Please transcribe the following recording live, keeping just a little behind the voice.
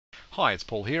Hi, it's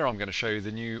Paul here. I'm going to show you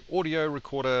the new audio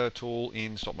recorder tool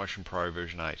in Stop Motion Pro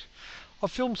version 8.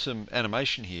 I've filmed some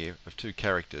animation here of two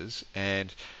characters,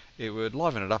 and it would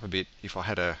liven it up a bit if I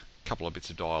had a couple of bits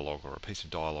of dialogue or a piece of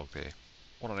dialogue there.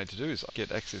 What I need to do is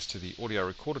get access to the audio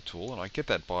recorder tool, and I get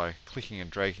that by clicking and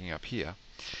dragging up here.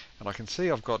 And I can see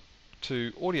I've got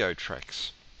two audio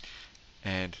tracks,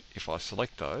 and if I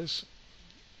select those,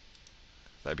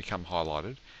 they become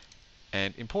highlighted,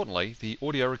 and importantly the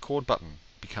audio record button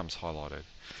becomes highlighted,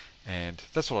 and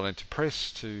that's what I need to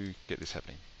press to get this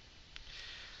happening.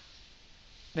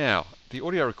 Now the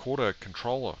audio recorder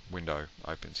controller window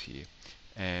opens here,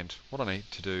 and what I need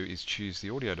to do is choose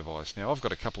the audio device. Now I've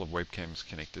got a couple of webcams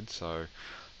connected, so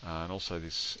and also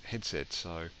this headset,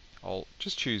 so I'll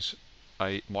just choose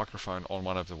a microphone on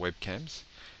one of the webcams,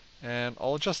 and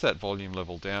I'll adjust that volume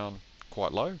level down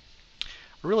quite low.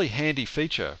 A really handy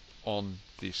feature on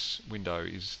this window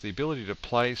is the ability to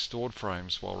play stored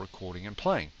frames while recording and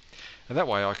playing, and that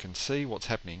way I can see what's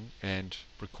happening and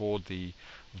record the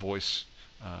voice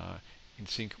in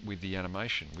sync with the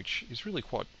animation, which is really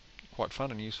quite fun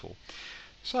and useful.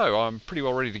 So I'm pretty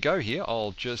well ready to go here.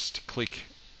 I'll just click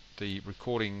the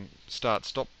recording start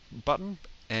stop button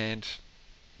and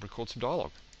record some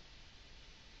dialogue.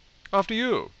 After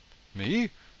you. Me?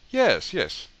 Yes,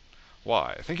 yes.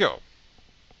 Why, thank you.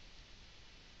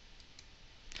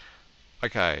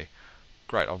 Okay,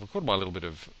 great. I've recorded my little bit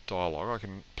of dialogue. I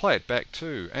can play it back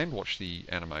too and watch the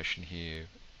animation here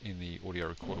in the audio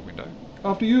recorder window.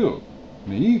 After you.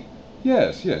 Me?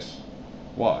 Yes, yes.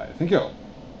 Why, thank you.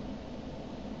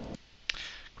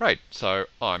 Great, so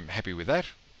I'm happy with that.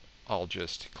 I'll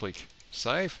just click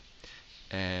save,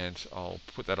 and I'll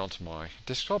put that onto my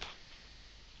desktop.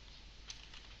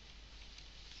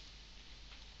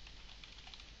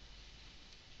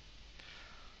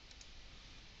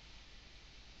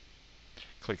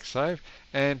 Click save,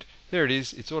 and there it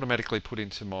is. It's automatically put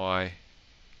into my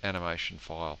animation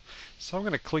file. So I'm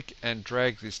going to click and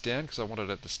drag this down because I want it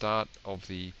at the start of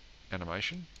the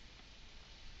animation,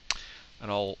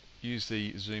 and I'll use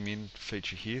the zoom in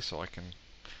feature here so I can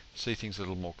see things a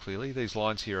little more clearly. These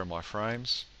lines here are my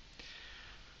frames.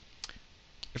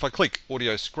 If I click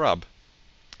audio scrub,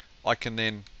 I can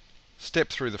then step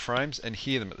through the frames and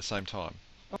hear them at the same time.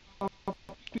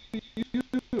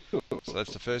 So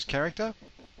that's the first character.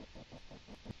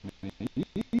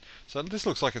 So this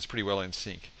looks like it's pretty well in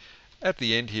sync. At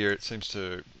the end here it seems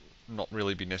to not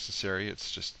really be necessary.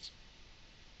 It's just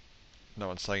no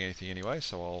one's saying anything anyway,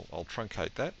 so I'll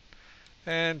truncate that.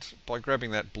 And by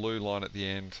grabbing that blue line at the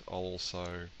end, I'll also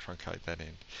truncate that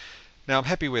end. Now I'm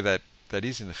happy where that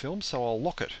is in the film, so I'll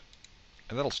lock it.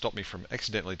 And that'll stop me from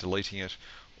accidentally deleting it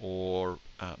or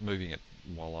moving it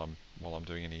while I'm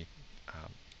doing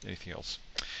anything else.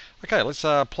 Okay, let's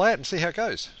play it and see how it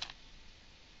goes.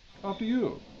 After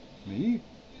you. Me?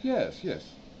 Yes, yes.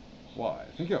 Why,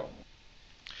 thank you.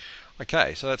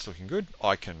 Okay, so that's looking good.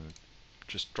 I can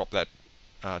just drop that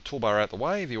toolbar out the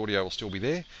way. The audio will still be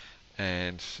there,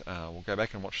 and we'll go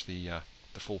back and watch the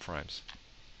full frames.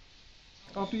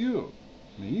 After you.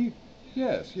 Me?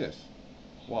 Yes, yes.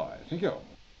 Why, thank you.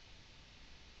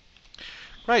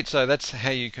 Great, so that's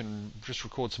how you can just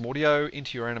record some audio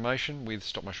into your animation with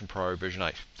Stop Motion Pro version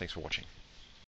 8. Thanks for watching.